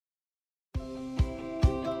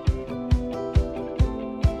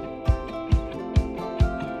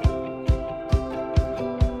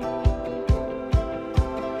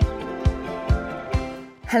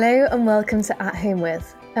Hello and welcome to At Home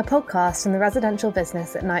With, a podcast on the residential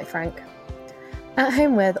business at Knight Frank. At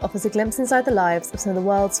Home With offers a glimpse inside the lives of some of the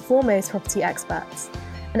world's foremost property experts.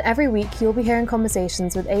 And every week you'll be hearing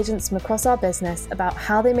conversations with agents from across our business about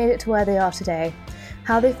how they made it to where they are today,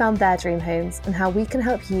 how they found their dream homes, and how we can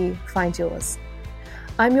help you find yours.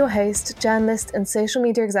 I'm your host, journalist and social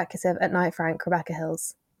media executive at Knight Frank, Rebecca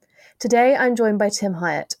Hills. Today I'm joined by Tim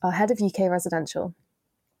Hyatt, our head of UK residential.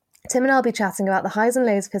 Tim and I will be chatting about the highs and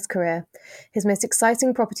lows of his career, his most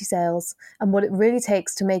exciting property sales, and what it really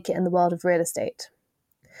takes to make it in the world of real estate.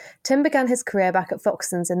 Tim began his career back at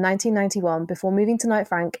Foxtons in 1991 before moving to Knight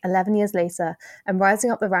Frank 11 years later and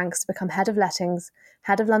rising up the ranks to become head of lettings,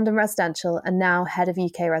 head of London residential, and now head of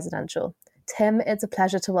UK residential. Tim, it's a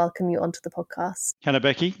pleasure to welcome you onto the podcast. Hello,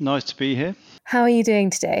 Becky. Nice to be here. How are you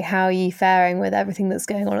doing today? How are you faring with everything that's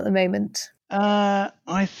going on at the moment?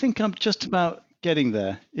 I think I'm just about getting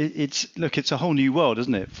there. It's a whole new world,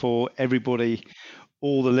 isn't it, for everybody,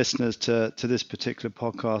 all the listeners to this particular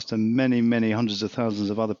podcast, and many hundreds of thousands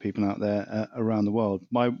of other people out there around the world.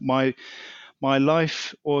 My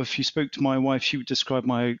life, or if you spoke to my wife, she would describe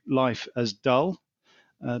my life as dull,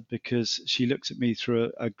 because she looks at me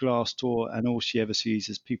through a glass door, and all she ever sees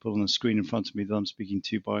is people on a screen in front of me that I'm speaking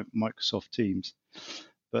to by Microsoft Teams.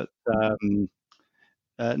 But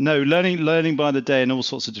no, learning by the day in all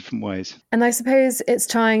sorts of different ways. And I suppose it's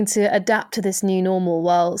trying to adapt to this new normal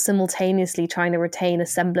while simultaneously trying to retain a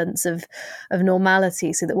semblance of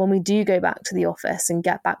normality, so that when we do go back to the office and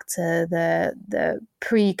get back to the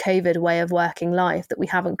pre-COVID way of working life, that we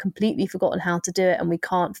haven't completely forgotten how to do it and we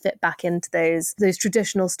can't fit back into those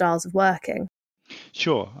traditional styles of working.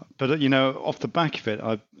 Sure, but off the back of it,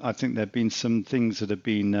 I think there have been some things that have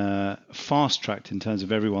been fast-tracked in terms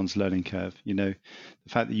of everyone's learning curve. The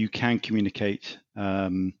fact that you can communicate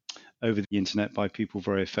over the internet by people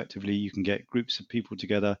very effectively. You can get groups of people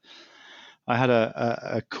together. I had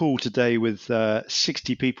a call today with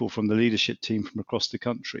 60 people from the leadership team from across the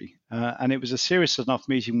country, and it was a serious enough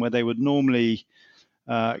meeting where they would normally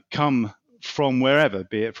come from wherever,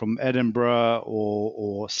 be it from Edinburgh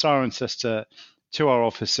or Cirencester, to our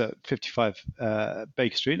office at 55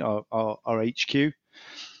 Baker Street, our HQ.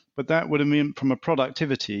 But that would have been, from a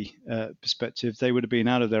productivity perspective, they would have been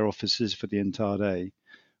out of their offices for the entire day.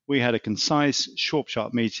 We had a concise, sharp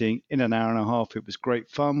meeting in an hour and a half. It was great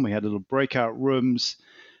fun. We had little breakout rooms,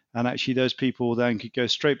 and actually those people then could go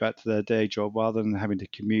straight back to their day job rather than having to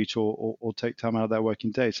commute or take time out of their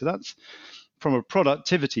working day. So that's, from a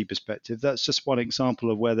productivity perspective, that's just one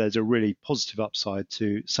example of where there's a really positive upside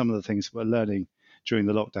to some of the things that we're learning during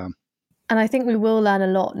the lockdown. And I think we will learn a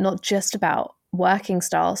lot, not just about working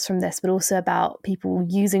styles from this, but also about people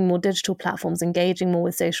using more digital platforms, engaging more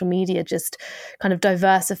with social media, just kind of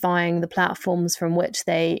diversifying the platforms from which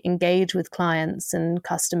they engage with clients and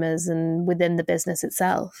customers and within the business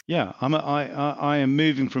itself. Yeah, I am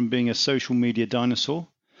moving from being a social media dinosaur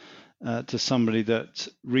to somebody that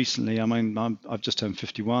recently, I've just turned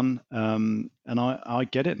 51, and I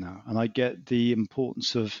get it now, and I get the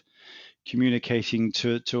importance of communicating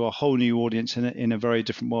to a whole new audience in a very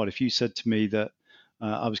different world. If you said to me that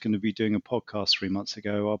I was going to be doing a podcast 3 months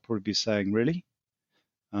ago, I'll probably be saying, really?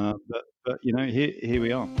 But here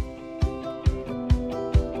we are.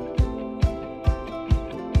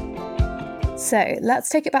 So let's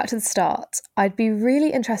take it back to the start. I'd be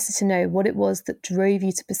really interested to know what it was that drove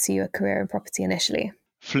you to pursue a career in property initially.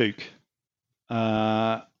 Fluke.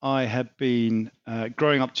 I had been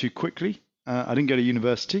growing up too quickly. I didn't go to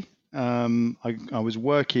university. I was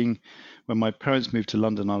working when my parents moved to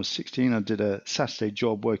London. I was 16. I did a Saturday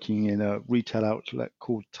job working in a retail outlet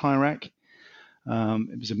called Tie Rack.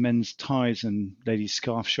 It was a men's ties and ladies'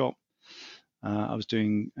 scarf shop. I was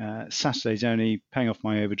doing Saturdays only, paying off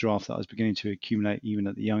my overdraft that I was beginning to accumulate even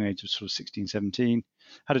at the young age of sort of 16, 17.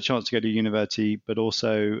 Had a chance to go to university, but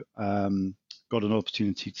also got an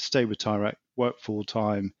opportunity to stay with Tie Rack, work full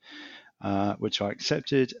time, which I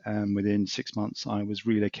accepted. And within 6 months, I was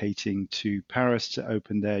relocating to Paris to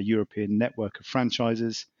open their European network of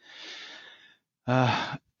franchises,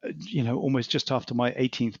 almost just after my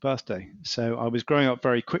 18th birthday. So I was growing up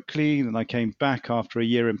very quickly. Then I came back after a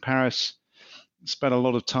year in Paris, spent a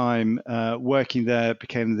lot of time working there,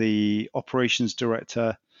 became the operations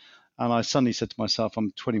director. And I suddenly said to myself,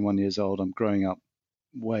 I'm 21 years old. I'm growing up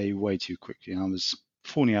way too quickly. And I was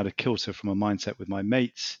falling out of kilter from a mindset with my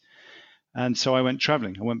mates. And so I went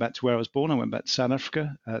traveling. I went back to where I was born. I went back to South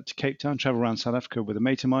Africa, to Cape Town, traveled around South Africa with a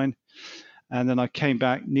mate of mine. And then I came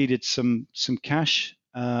back, needed some cash.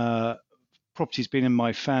 Property's been in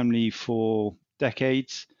my family for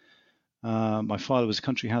decades. My father was a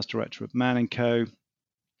country house director at Mann & Co.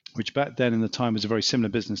 which back then in the time was a very similar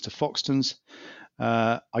business to Foxtons.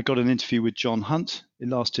 I got an interview with John Hunt. It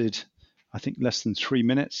lasted, I think, less than 3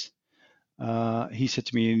 minutes. He said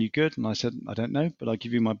to me, "Are you good?" And I said, "I don't know, but I'll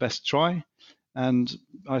give you my best try." And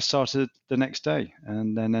I started the next day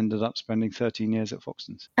and then ended up spending 13 years at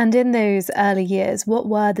Foxtons. And in those early years, what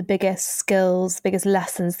were the biggest skills, biggest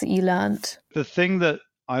lessons that you learned? The thing that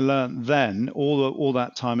I learned then, all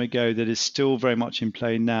that time ago, that is still very much in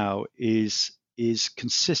play now is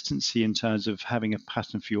consistency in terms of having a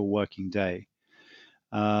pattern for your working day.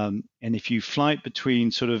 And if you flight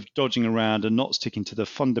between sort of dodging around and not sticking to the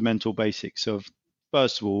fundamental basics of,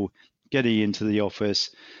 first of all, getting into the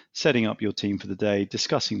office, setting up your team for the day,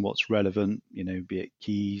 discussing what's relevant, be it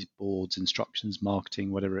keys, boards, instructions,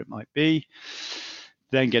 marketing, whatever it might be,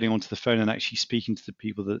 then getting onto the phone and actually speaking to the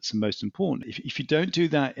people that's the most important. If you don't do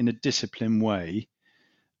that in a disciplined way,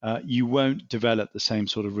 you won't develop the same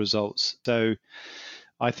sort of results. So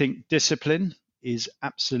I think discipline is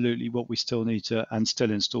absolutely what we still need to and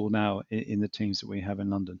still install now in the teams that we have in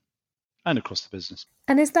London and across the business.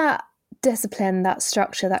 And is that discipline, that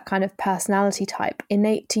structure, that kind of personality type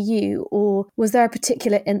innate to you, or was there a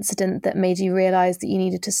particular incident that made you realise that you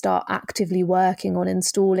needed to start actively working on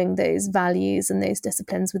installing those values and those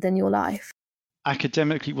disciplines within your life?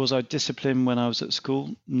 Academically, was I disciplined when I was at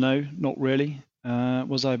school? No, not really.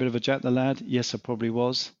 Was I a bit of a Jack the Lad? Yes, I probably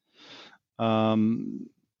was.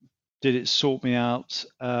 Did it sort me out?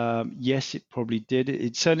 Yes, it probably did.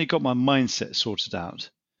 It certainly got my mindset sorted out.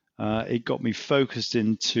 It got me focused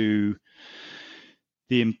into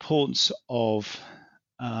the importance of,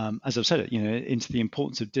 as I've said, into the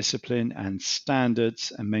importance of discipline and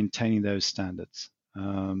standards and maintaining those standards.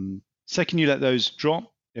 Second, you let those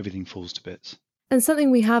drop, everything falls to bits. And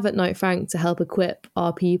something we have at Knight Frank to help equip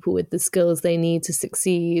our people with the skills they need to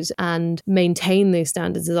succeed and maintain those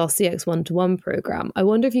standards is our CX One-to-One program. I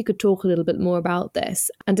wonder if you could talk a little bit more about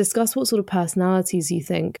this and discuss what sort of personalities you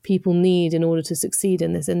think people need in order to succeed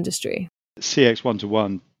in this industry. CX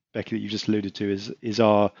One-to-One, Becky, that you just alluded to, is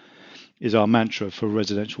our mantra for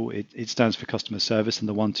residential. It stands for customer service, and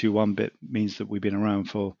the 121 bit means that we've been around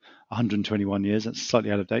for 121 years. That's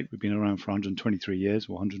slightly out of date. We've been around for 123 years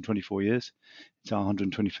or 124 years. It's our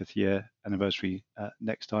 125th year anniversary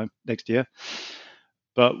next year.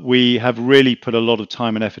 But we have really put a lot of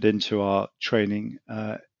time and effort into our training,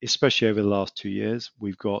 especially over the last 2 years.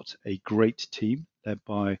 We've got a great team led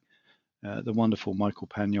by the wonderful Michael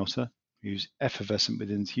Pagnotta, who's effervescent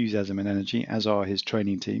with enthusiasm and energy, as are his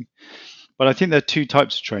training team. But I think there are two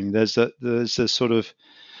types of training. There's a sort of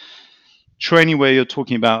training where you're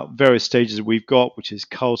talking about various stages that we've got, which is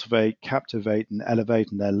cultivate, captivate, and elevate.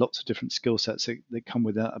 And there are lots of different skill sets that come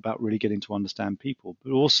with that about really getting to understand people.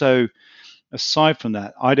 But also, aside from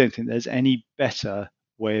that, I don't think there's any better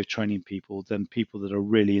way of training people than people that are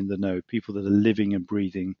really in the know, people that are living and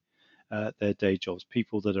breathing their day jobs,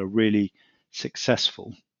 people that are really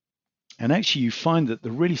successful. And actually, you find that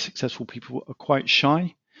the really successful people are quite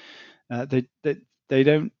shy. They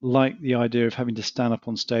don't like the idea of having to stand up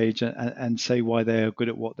on stage and say why they are good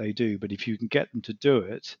at what they do. But if you can get them to do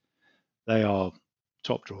it, they are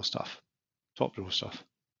top drawer stuff.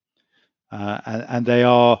 And they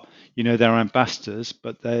are, they're ambassadors,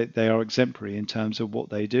 but they are exemplary in terms of what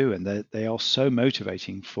they do, and they are so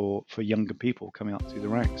motivating for younger people coming up through the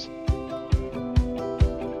ranks.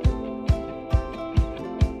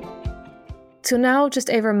 So you're now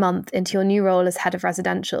just over a month into your new role as head of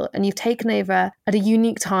residential, and you've taken over at a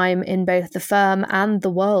unique time in both the firm and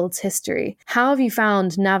the world's history. How have you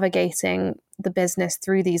found navigating the business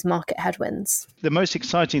through these market headwinds? The most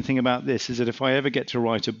exciting thing about this is that if I ever get to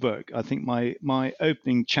write a book, I think my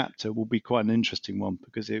opening chapter will be quite an interesting one,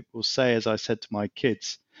 because it will say, as I said to my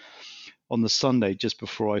kids on the Sunday just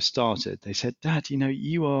before I started, they said, "Dad,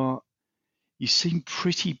 you seem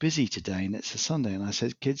pretty busy today, and it's a Sunday." And I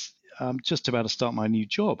said, "Kids, I'm just about to start my new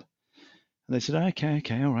job." And they said, okay,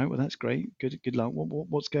 all right, well, that's great. Good luck.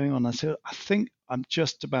 What's going on? I said, "I think I'm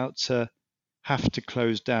just about to have to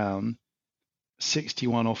close down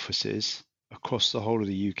 61 offices across the whole of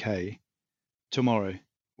the UK tomorrow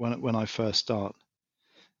when I first start."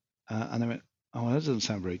 And they went, "Oh, that doesn't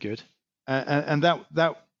sound very good." And that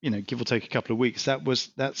give or take a couple of weeks,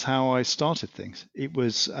 that's how I started things. It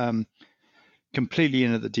was completely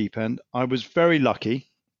in at the deep end. I was very lucky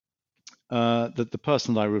that the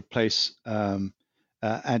person that I replaced, Andrew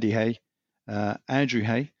Hay,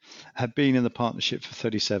 had been in the partnership for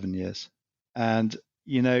 37 years. And,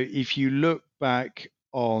 if you look back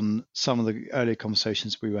on some of the earlier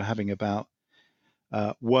conversations we were having about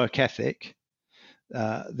work ethic,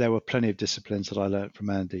 there were plenty of disciplines that I learned from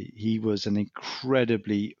Andy. He was an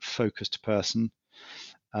incredibly focused person.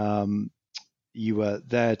 You were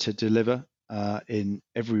there to deliver in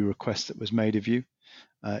every request that was made of you.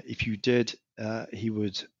 If you did, he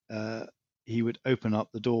would open up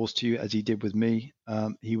the doors to you, as he did with me.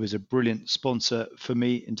 He was a brilliant sponsor for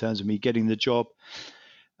me in terms of me getting the job,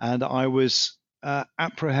 and I was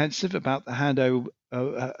apprehensive about the handover,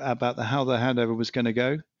 how the handover was going to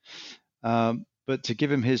go. But to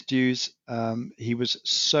give him his dues, he was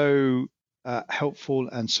so helpful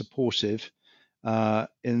and supportive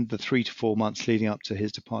in the 3 to 4 months leading up to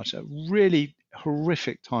his departure. Really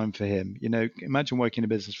horrific time for him. Imagine working in a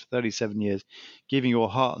business for 37 years, giving your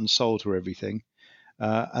heart and soul to everything,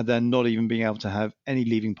 and then not even being able to have any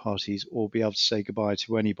leaving parties or be able to say goodbye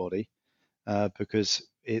to anybody because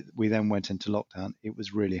we then went into lockdown. It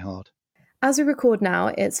was really hard. As we record now,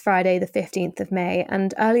 it's Friday the 15th of May,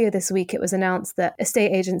 and earlier this week it was announced that estate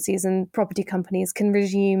agencies and property companies can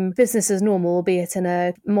resume business as normal, albeit in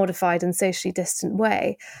a modified and socially distant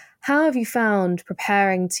way. How have you found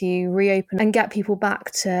preparing to reopen and get people back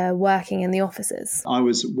to working in the offices? I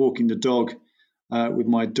was walking the dog with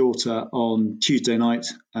my daughter on Tuesday night.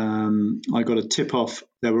 I got a tip-off.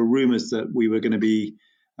 There were rumours that we were going to be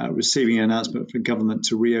receiving an announcement from government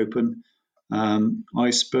to reopen. I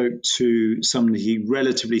spoke to somebody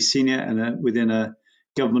relatively senior and within a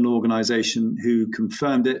government organisation who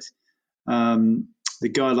confirmed it. The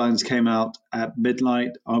guidelines came out at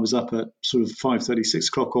midnight. I was up at sort of 5:30, 6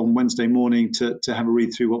 o'clock on Wednesday morning to have a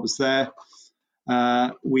read through what was there.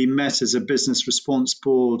 We met as a business response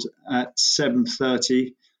board at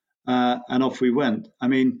 7:30 and off we went. I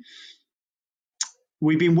mean,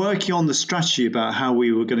 we've been working on the strategy about how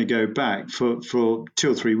we were going to go back for 2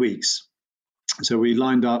 or 3 weeks. So we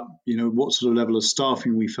lined up, what sort of level of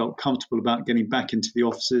staffing we felt comfortable about getting back into the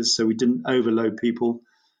offices so we didn't overload people.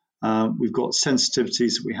 We've got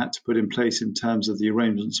sensitivities that we had to put in place in terms of the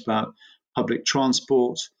arrangements about public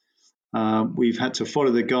transport. We've had to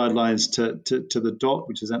follow the guidelines to the dot,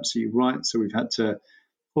 which is absolutely right. So we've had to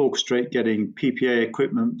orchestrate getting PPA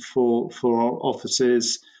equipment for our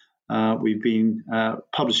offices. We've been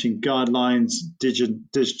publishing guidelines,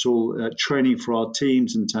 digital training for our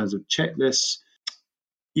teams in terms of checklists.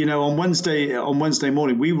 On Wednesday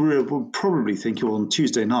morning, we were probably thinking, on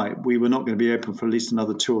Tuesday night, we were not going to be open for at least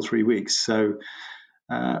another 2 or 3 weeks. So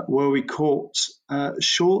were we caught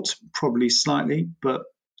short? Probably slightly. But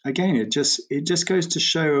again, it just goes to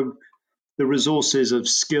show the resources of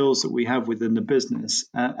skills that we have within the business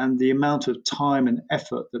and the amount of time and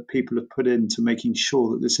effort that people have put into making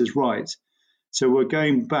sure that this is right. So we're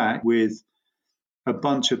going back with a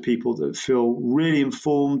bunch of people that feel really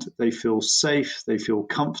informed, they feel safe, they feel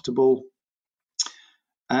comfortable.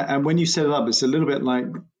 And when you set it up, it's a little bit like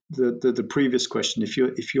the previous question. If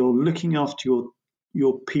you're looking after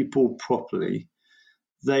your people properly,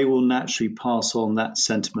 they will naturally pass on that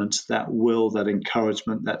sentiment, that will, that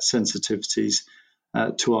encouragement, that sensitivities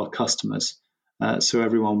to our customers. So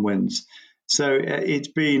everyone wins. So it's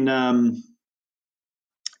been,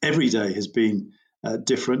 every day has been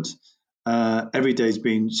different. Every day has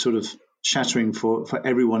been sort of shattering for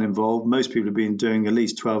everyone involved. Most people have been doing at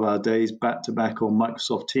least 12-hour days back to back on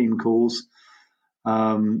Microsoft Team calls.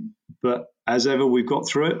 But as ever, we've got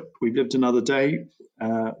through it. We've lived another day.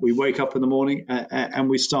 We wake up in the morning and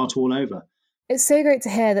we start all over. It's so great to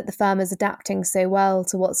hear that the firm is adapting so well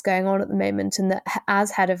to what's going on at the moment, and that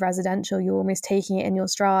as head of residential, you're almost taking it in your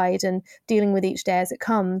stride and dealing with each day as it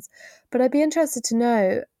comes. But I'd be interested to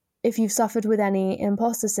know if you've suffered with any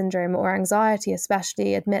imposter syndrome or anxiety,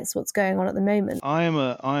 especially amidst what's going on at the moment. I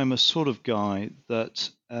am a sort of guy that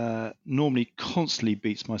normally constantly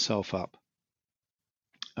beats myself up,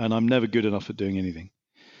 and I'm never good enough at doing anything.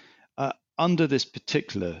 Under this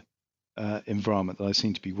particular environment that I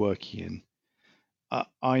seem to be working in,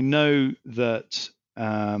 I know that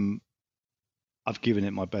I've given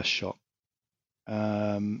it my best shot,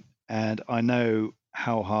 and I know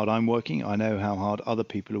how hard I'm working. I know how hard other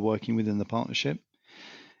people are working within the partnership,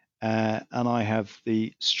 and I have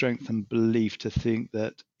the strength and belief to think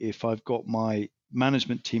that if I've got my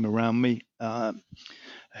management team around me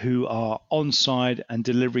who are on side and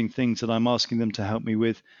delivering things that I'm asking them to help me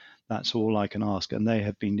with, that's all I can ask. And they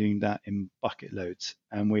have been doing that in bucket loads.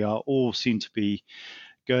 And we are all seem to be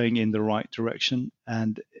going in the right direction.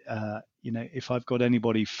 And, if I've got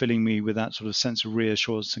anybody filling me with that sort of sense of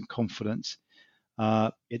reassurance and confidence,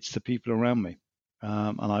 it's the people around me.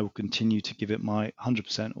 And I will continue to give it my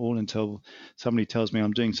 100% all until somebody tells me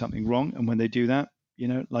I'm doing something wrong. And when they do that,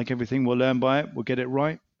 like everything, we'll learn by it, we'll get it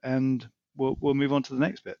right, and we'll move on to the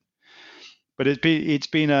next bit. But it's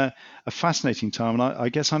been a fascinating time, and I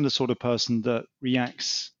guess I'm the sort of person that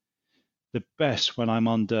reacts the best when I'm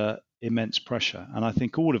under immense pressure. And I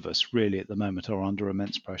think all of us really at the moment are under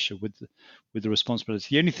immense pressure with the responsibility.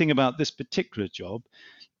 The only thing about this particular job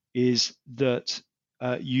is that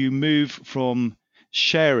you move from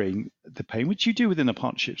sharing the pain, which you do within a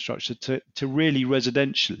partnership structure, to really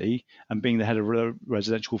residentially, and being the head of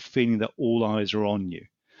residential, feeling that all eyes are on you.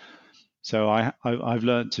 So I've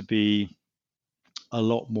learned to be a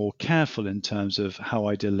lot more careful in terms of how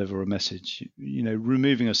I deliver a message,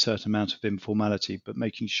 removing a certain amount of informality, but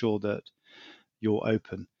making sure that you're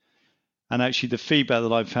open. And actually the feedback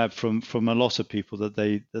that I've had from a lot of people that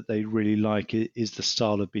they really like is the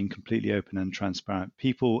style of being completely open and transparent.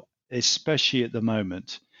 People, especially at the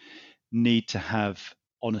moment, need to have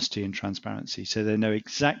honesty and transparency. So they know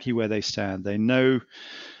exactly where they stand. They know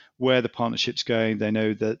where the partnership's going. They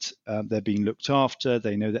know that they're being looked after.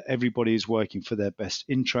 They know that everybody is working for their best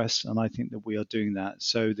interests. And I think that we are doing that.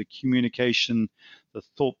 So the communication, the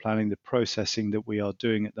thought planning, the processing that we are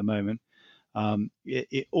doing at the moment,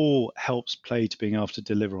 it all helps play to being able to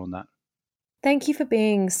deliver on that. Thank you for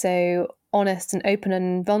being so honest and open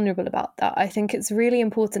and vulnerable about that. I think it's really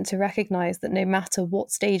important to recognise that no matter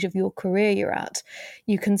what stage of your career you're at,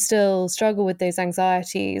 you can still struggle with those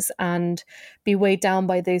anxieties and be weighed down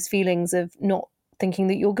by those feelings of not thinking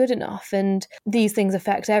that you're good enough. And these things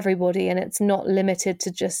affect everybody, and it's not limited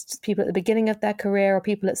to just people at the beginning of their career or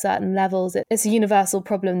people at certain levels. It's a universal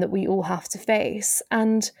problem that we all have to face.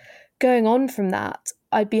 And going on from that,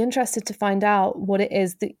 I'd be interested to find out what it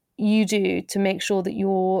is that you do to make sure that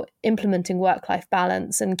you're implementing work-life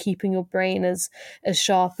balance and keeping your brain as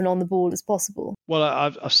sharp and on the ball as possible. Well,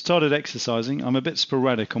 I've started exercising. I'm a bit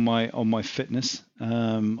sporadic on my fitness.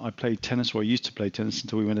 I played tennis, or I used to play tennis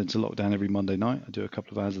until we went into lockdown every Monday night. I do a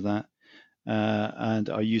couple of hours of that.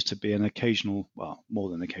 And I used to be an occasional, well,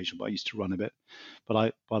 more than occasional, but I used to run a bit.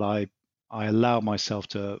 But I allow myself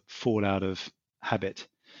to fall out of habit.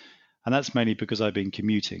 And that's mainly because I've been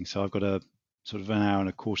commuting. So I've got a sort of an hour and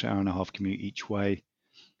a quarter, hour and a half commute each way.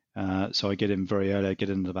 So I get in very early. I get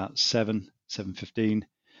in at about 7:15.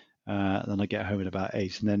 Then I get home at about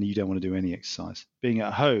 8, and then you don't want to do any exercise. Being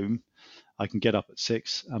at home, I can get up at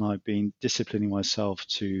 6, and I've been disciplining myself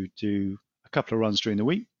to do a couple of runs during the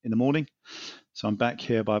week in the morning. So I'm back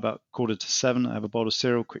here by about 6:45. I have a bowl of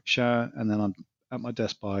cereal, quick shower, and then I'm at my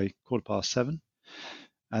desk by 7:15.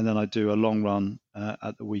 And then I do a long run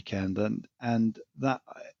at the weekend, and that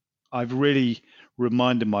I've really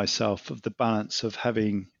reminded myself of the balance of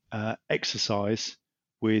having exercise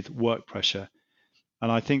with work pressure. And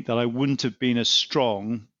I think that I wouldn't have been as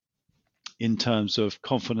strong in terms of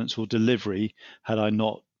confidence or delivery had I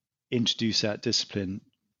not introduced that discipline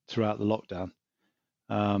throughout the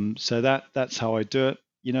lockdown. So that's how I do it.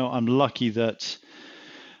 I'm lucky that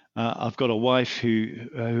I've got a wife who,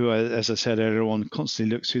 as I said earlier on,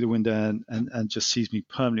 constantly looks through the window and just sees me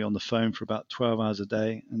permanently on the phone for about 12 hours a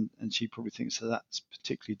day, and she probably thinks that that's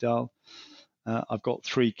particularly dull. I've got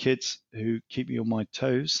 3 kids who keep me on my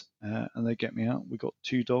toes, and they get me out. We've got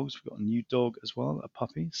 2 dogs. We've got a new dog as well, a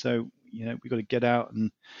puppy. So, we've got to get out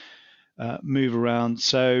and move around.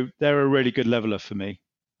 So they're a really good leveler for me.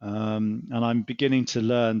 And I'm beginning to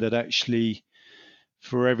learn that actually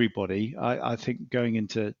for everybody, I think going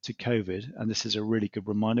into COVID, and this is a really good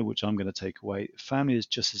reminder, which I'm going to take away, family is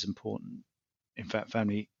just as important. In fact,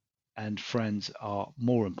 family and friends are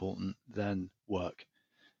more important than work.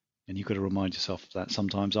 And you've got to remind yourself of that.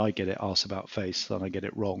 Sometimes I get it asked about face and I get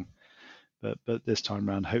it wrong. But this time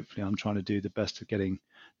around, hopefully I'm trying to do the best of getting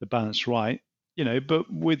the balance right,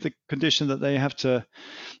 but with the condition that they have to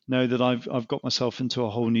know that I've got myself into a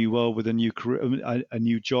whole new world with a new career, a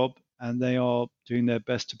new job, and they are doing their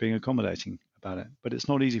best to being accommodating about it. But it's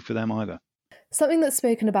not easy for them either. Something that's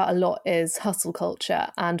spoken about a lot is hustle culture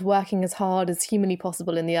and working as hard as humanly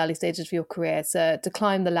possible in the early stages of your career to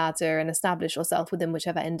climb the ladder and establish yourself within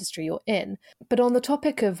whichever industry you're in. But on the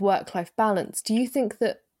topic of work-life balance, do you think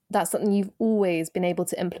that that's something you've always been able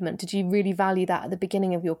to implement? Did you really value that at the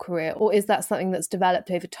beginning of your career? Or is that something that's developed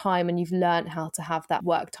over time and you've learned how to have that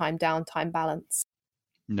work time, downtime balance?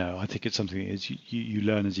 No, I think it's something that you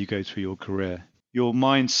learn as you go through your career. Your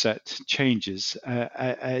mindset changes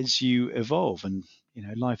as you evolve, and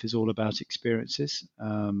life is all about experiences.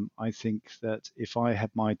 I think that if I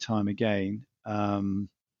had my time again,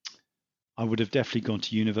 I would have definitely gone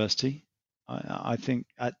to university. I think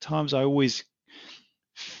at times I always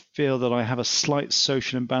feel that I have a slight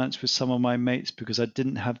social imbalance with some of my mates because I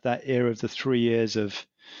didn't have that era of the 3 years of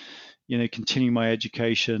continuing my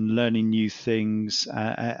education, learning new things,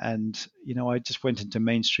 and I just went into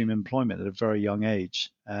mainstream employment at a very young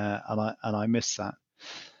age, and I miss that.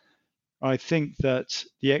 I think that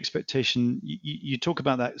the expectation, you talk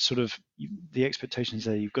about that sort of, the expectations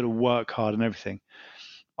there, you've got to work hard and everything.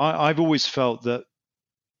 I've always felt that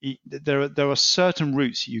there are certain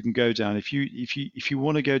routes you can go down. If you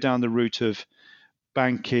want to go down the route of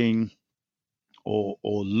banking or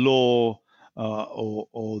law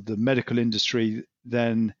or the medical industry,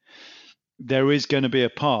 then there is going to be a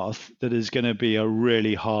path that is going to be a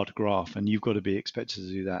really hard graft, and you've got to be expected to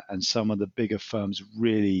do that. And some of the bigger firms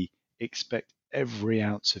really expect every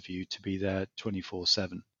ounce of you to be there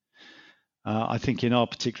 24/7. I think in our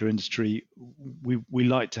particular industry, we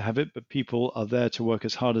like to have it, but people are there to work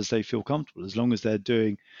as hard as they feel comfortable. As long as they're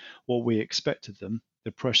doing what we expect of them,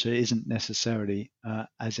 the pressure isn't necessarily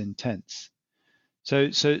as intense. So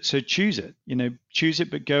choose it, choose it,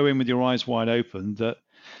 but go in with your eyes wide open that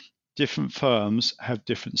different firms have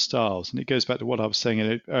different styles. And it goes back to what I was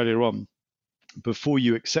saying earlier on. Before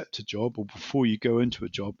you accept a job or before you go into a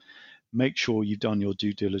job, make sure you've done your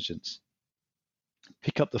due diligence.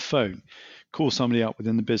 Pick up the phone, call somebody up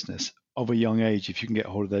within the business of a young age if you can get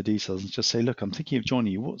hold of their details, and just say, look, I'm thinking of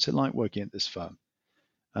joining you. What's it like working at this firm?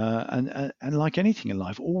 And like anything in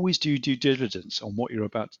life, always do due diligence on what you're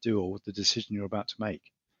about to do or the decision you're about to make.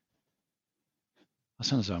 That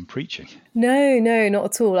sounds as though I'm preaching. No, not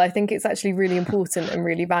at all. I think it's actually really important and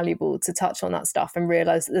really valuable to touch on that stuff and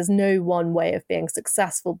realise that there's no one way of being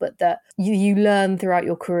successful, but that you learn throughout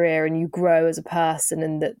your career and you grow as a person,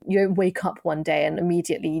 and that you don't wake up one day and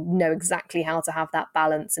immediately know exactly how to have that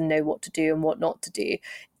balance and know what to do and what not to do.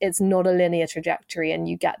 It's not a linear trajectory, and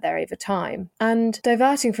you get there over time. And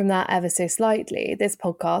diverting from that ever so slightly, this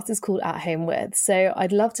podcast is called At Home With. So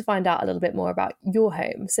I'd love to find out a little bit more about your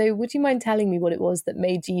home. So would you mind telling me what it was that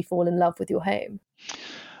made you fall in love with your home?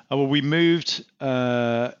 Well, we moved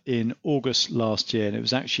in August last year, and it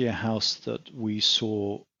was actually a house that we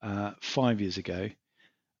saw 5 years ago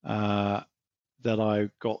that I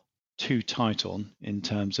got too tight on in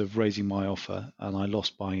terms of raising my offer, and I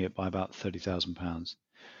lost buying it by about £30,000.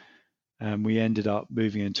 And we ended up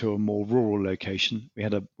moving into a more rural location. We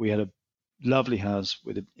had a lovely house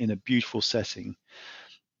in a beautiful setting,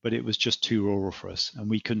 but it was just too rural for us, and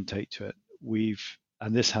we couldn't take to it.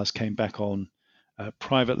 And this house came back on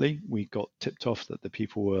privately. We got tipped off that the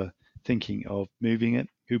people were thinking of moving it,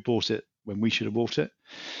 who bought it when we should have bought it.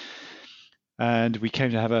 And we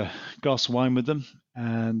came to have a glass of wine with them,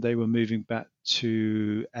 and they were moving back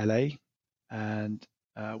to LA. And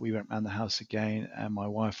we went around the house again, and my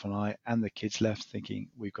wife and I and the kids left thinking,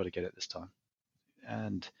 we've got to get it this time.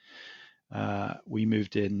 And we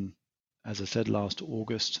moved in, as I said, last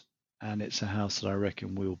August, and it's a house that I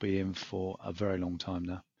reckon we'll be in for a very long time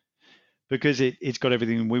now, because it's got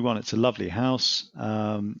everything we want. It's a lovely house.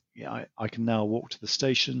 I can now walk to the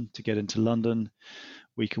station to get into London.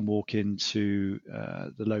 We can walk into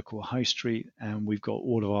the local high street, and we've got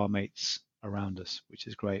all of our mates around us, which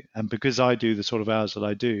is great. And because I do the sort of hours that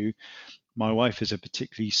I do, my wife is a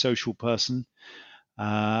particularly social person,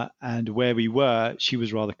 and where we were, she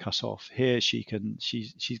was rather cut off. Here,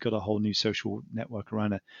 she's got a whole new social network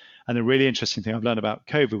around her. And the really interesting thing I've learned about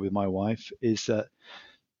COVID with my wife is that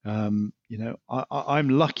I'm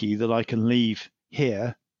lucky that I can leave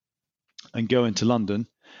here and go into London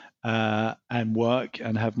and work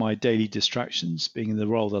and have my daily distractions, being in the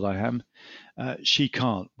role that I am. She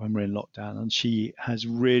can't when we're in lockdown, and she has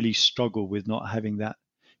really struggled with not having that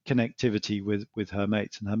connectivity with her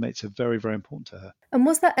mates, and her mates are very, very important to her. And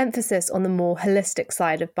was that emphasis on the more holistic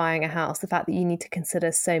side of buying a house, the fact that you need to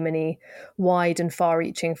consider so many wide and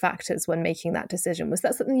far-reaching factors when making that decision? Was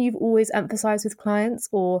that something you've always emphasised with clients,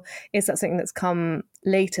 or is that something that's come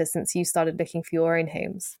later since you started looking for your own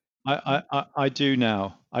homes? I do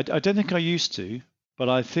now. I don't think I used to, but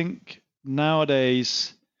I think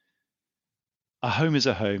nowadays a home is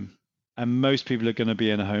a home, and most people are going to be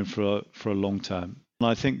in a home for a long term. And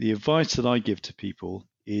I think the advice that I give to people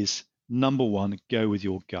is, number one, go with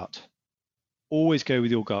your gut. Always go with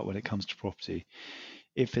your gut when it comes to property.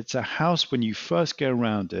 If it's a house, when you first go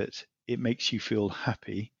around it, it makes you feel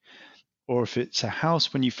happy, or if it's a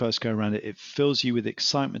house when you first go around it, it fills you with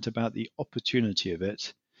excitement about the opportunity of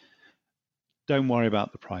it, don't worry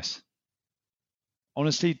about the price.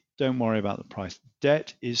 Honestly, don't worry about the price.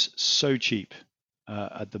 Debt is so cheap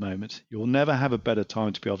at the moment. You'll never have a better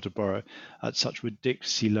time to be able to borrow at such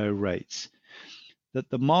ridiculously low rates. That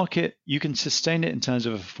the market, you can sustain it in terms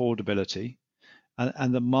of affordability,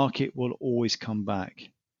 and the market will always come back.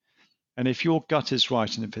 And if your gut is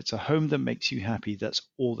right, and if it's a home that makes you happy, that's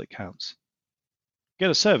all that counts.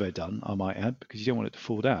 Get a survey done, I might add, because you don't want it to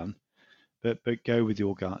fall down. but go with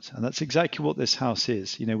your gut. And that's exactly what this house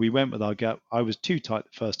is. We went with our gut. I was too tight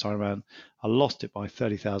the first time around. I lost it by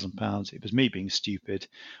 £30,000. It was me being stupid.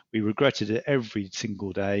 We regretted it every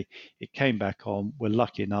single day. It came back on. We're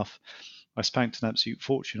lucky enough. I spanked an absolute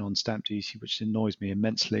fortune on stamp duty, which annoys me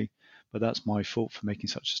immensely, but that's my fault for making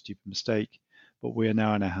such a stupid mistake. But we are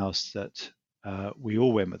now in a house that we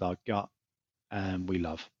all went with our gut and we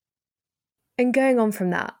love. And going on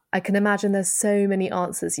from that, I can imagine there's so many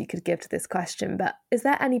answers you could give to this question, but is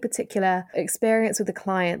there any particular experience with a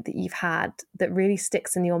client that you've had that really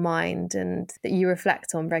sticks in your mind and that you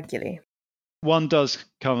reflect on regularly? One does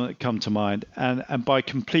come to mind, and by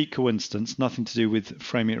complete coincidence, nothing to do with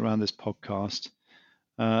framing it around this podcast,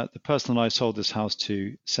 the person that I sold this house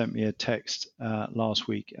to sent me a text last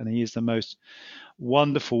week, and he is the most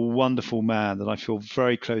wonderful, wonderful man that I feel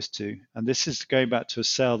very close to. And this is going back to a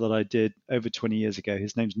sale that I did over 20 years ago.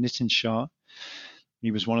 His name's Nitin Shah.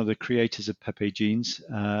 He was one of the creators of Pepe Jeans,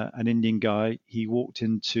 an Indian guy. He walked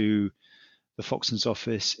into the Foxtons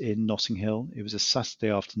office in Notting Hill. It was a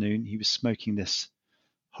Saturday afternoon. He was smoking this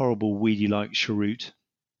horrible weedy-like cheroot.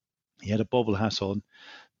 He had a bobble hat on.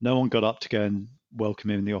 No one got up to go and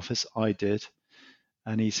welcome him in the office. I did.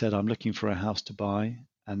 And he said, I'm looking for a house to buy.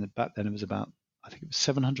 And back then it was about, I think it was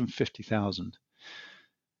 750,000.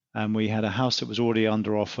 And we had a house that was already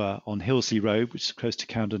under offer on Hillsey Road, which is close to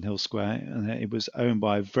Camden Hill Square. And it was owned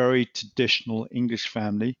by a very traditional English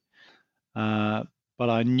family. But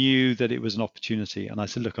I knew that it was an opportunity. And I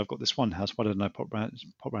said, look, I've got this one house. Why don't I pop around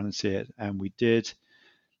and see it? And we did.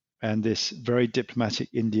 And this very diplomatic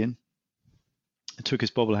Indian took his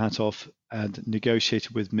bobble hat off and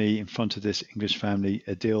negotiated with me in front of this English family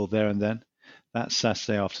a deal there and then, that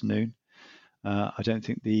Saturday afternoon. I don't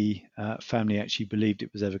think the family actually believed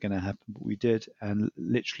it was ever going to happen, but we did. And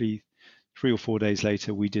literally 3 or 4 days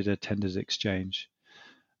later, we did a tendered exchange.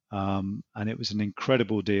 And it was an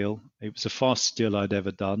incredible deal. It was the fastest deal I'd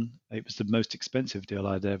ever done. It was the most expensive deal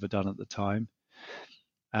I'd ever done at the time.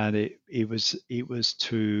 And it was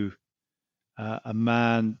to a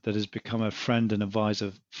man that has become a friend and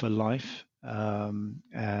advisor for life.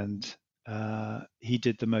 And he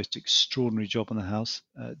did the most extraordinary job on the house,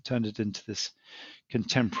 turned it into this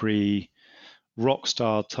contemporary rock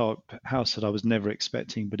star type house that I was never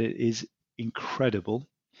expecting, but it is incredible.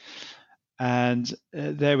 And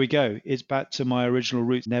there we go. It's back to my original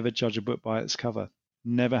roots. Never judge a book by its cover.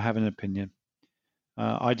 Never have an opinion.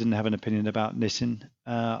 I didn't have an opinion about Nitin.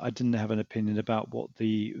 I didn't have an opinion about what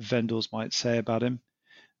the vendors might say about him.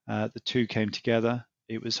 The two came together.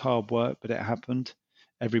 It was hard work, but it happened.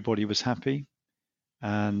 Everybody was happy.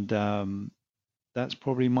 And that's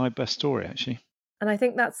probably my best story, actually. And I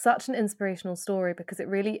think that's such an inspirational story because it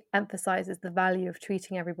really emphasizes the value of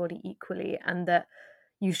treating everybody equally, and that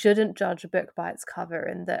you shouldn't judge a book by its cover,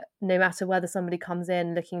 and that no matter whether somebody comes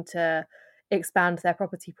in looking to expand their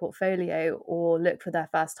property portfolio or look for their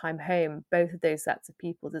first time home, both of those sets of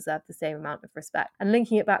people deserve the same amount of respect. And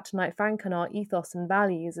linking it back to Knight Frank and our ethos and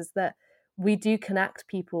values is that we do connect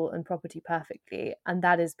people and property perfectly, and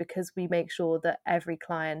that is because we make sure that every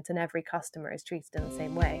client and every customer is treated in the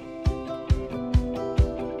same way.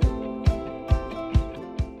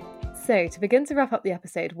 So, to begin to wrap up the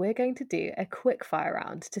episode, we're going to do a quick fire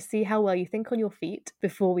round to see how well you think on your feet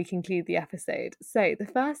before we conclude the episode. So, the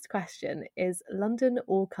first question is London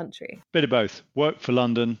or country? Bit of both. Work for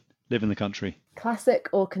London, live in the country. Classic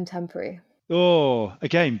or contemporary? Oh,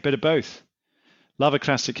 again, bit of both. Love a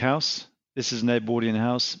classic house. This is an Edwardian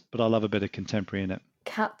house, but I love a bit of contemporary in it.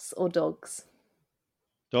 Cats or dogs?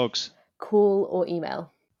 Dogs. Call or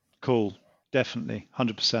email? Call, definitely,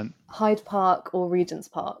 100%. Hyde Park or Regent's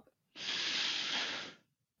Park?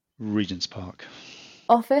 Regent's Park.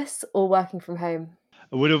 Office or working from home?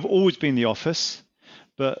 It would have always been the office,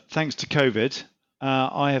 but thanks to COVID,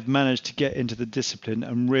 I have managed to get into the discipline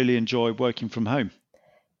and really enjoy working from home.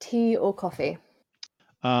 Tea or coffee?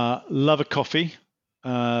 Love a coffee,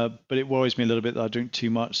 but it worries me a little bit that I drink too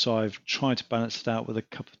much, so I've tried to balance it out with a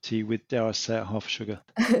cup of tea with, dare I say it, half sugar.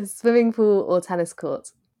 Swimming pool or tennis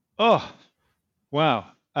court? Oh, wow.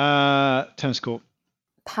 Tennis court.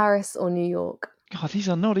 Paris or New York? God, these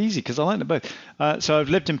are not easy because I like them both. So I've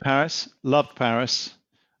lived in Paris, loved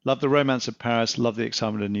the romance of Paris, loved the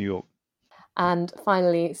excitement of New York. And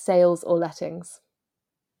finally, sales or lettings?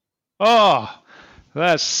 Oh,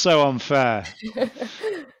 that's so unfair.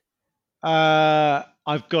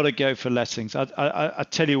 I've got to go for lettings. I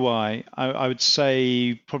tell you why. I would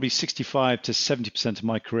say probably 65 to 70% of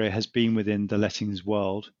my career has been within the lettings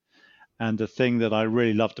world. And the thing that I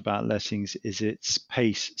really loved about lettings is its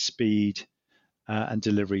pace, speed, and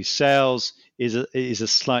delivery. Sales is a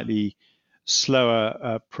slightly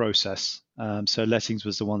slower process. So lettings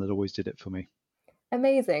was the one that always did it for me.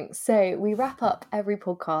 Amazing. So we wrap up every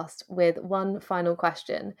podcast with one final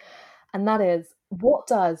question, and that is, what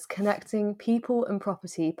does connecting people and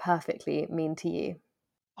property perfectly mean to you?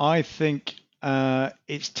 I think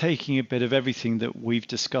it's taking a bit of everything that we've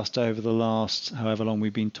discussed over the last however long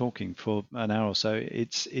we've been talking for an hour or so.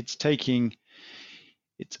 It's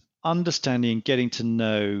understanding and getting to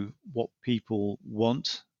know what people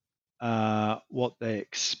want, what they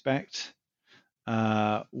expect,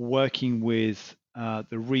 working with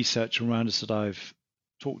the research around us that I've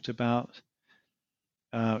talked about,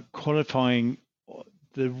 qualifying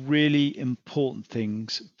the really important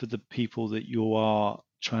things for the people that you are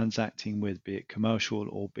transacting with, be it commercial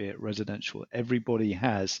or be it residential. Everybody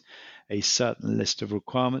has a certain list of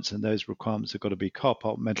requirements, and those requirements have got to be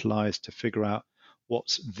compartmentalized to figure out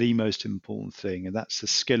what's the most important thing. And that's the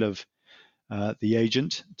skill of the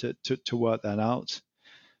agent to work that out.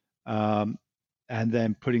 And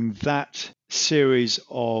then putting that series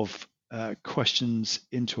of questions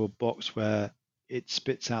into a box where it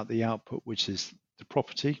spits out the output, which is the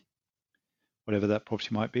property, whatever that property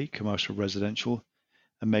might be, commercial, residential,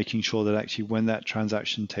 and making sure that actually when that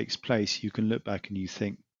transaction takes place, you can look back and you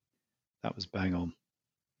think, that was bang on.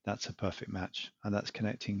 That's a perfect match. And that's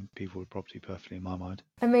connecting people with property perfectly in my mind.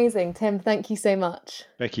 Amazing. Tim, thank you so much.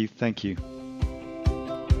 Becky, thank you.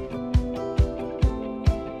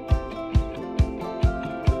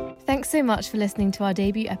 Thanks so much for listening to our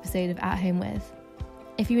debut episode of At Home With.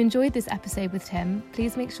 If you enjoyed this episode with Tim,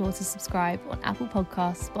 please make sure to subscribe on Apple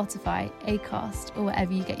Podcasts, Spotify, Acast, or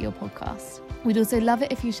wherever you get your podcasts. We'd also love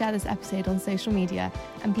it if you share this episode on social media,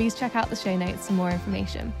 and please check out the show notes for more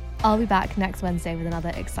information. I'll be back next Wednesday with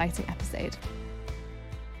another exciting episode.